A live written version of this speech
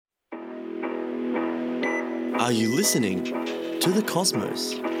Are you listening to the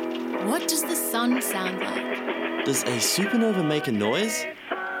cosmos? What does the sun sound like? Does a supernova make a noise?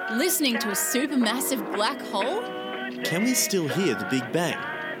 Listening to a supermassive black hole? Can we still hear the Big Bang?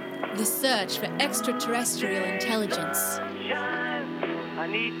 The search for extraterrestrial intelligence.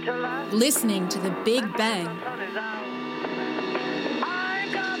 Listening to the Big Bang.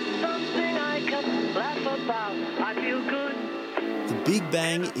 The Big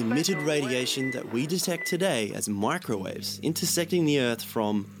Bang emitted radiation that we detect today as microwaves intersecting the Earth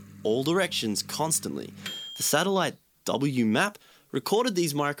from all directions constantly. The satellite WMAP recorded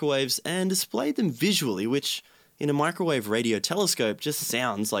these microwaves and displayed them visually, which in a microwave radio telescope just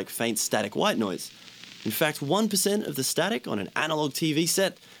sounds like faint static white noise. In fact, 1% of the static on an analog TV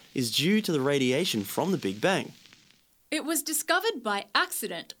set is due to the radiation from the Big Bang. It was discovered by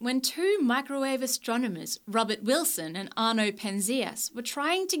accident when two microwave astronomers, Robert Wilson and Arno Penzias, were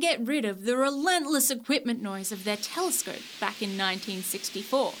trying to get rid of the relentless equipment noise of their telescope back in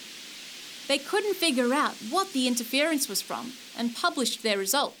 1964. They couldn't figure out what the interference was from and published their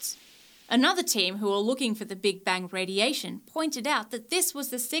results. Another team who were looking for the Big Bang radiation pointed out that this was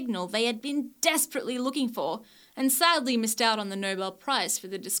the signal they had been desperately looking for and sadly missed out on the Nobel Prize for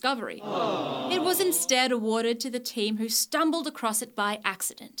the discovery. It was instead awarded to the team who stumbled across it by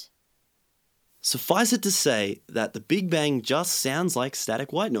accident. Suffice it to say that the Big Bang just sounds like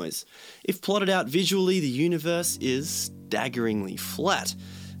static white noise. If plotted out visually, the universe is staggeringly flat.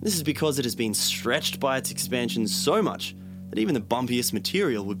 This is because it has been stretched by its expansion so much that even the bumpiest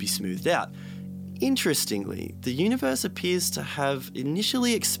material would be smoothed out. Interestingly, the universe appears to have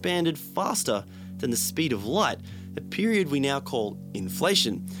initially expanded faster than the speed of light, a period we now call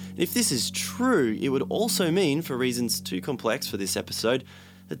inflation. And if this is true, it would also mean, for reasons too complex for this episode,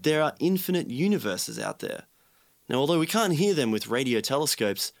 that there are infinite universes out there. Now, although we can't hear them with radio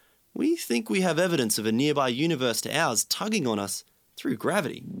telescopes, we think we have evidence of a nearby universe to ours tugging on us through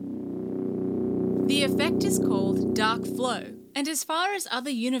gravity. The effect is called dark flow, and as far as other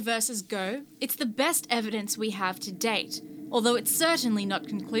universes go, it's the best evidence we have to date, although it's certainly not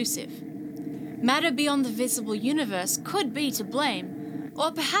conclusive. Matter beyond the visible universe could be to blame,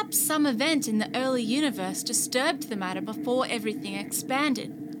 or perhaps some event in the early universe disturbed the matter before everything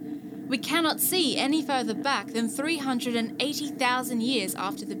expanded. We cannot see any further back than 380,000 years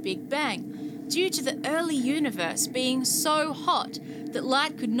after the Big Bang, due to the early universe being so hot that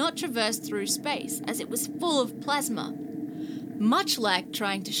light could not traverse through space as it was full of plasma, much like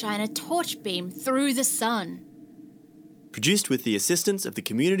trying to shine a torch beam through the sun. Produced with the assistance of the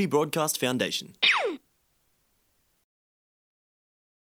Community Broadcast Foundation.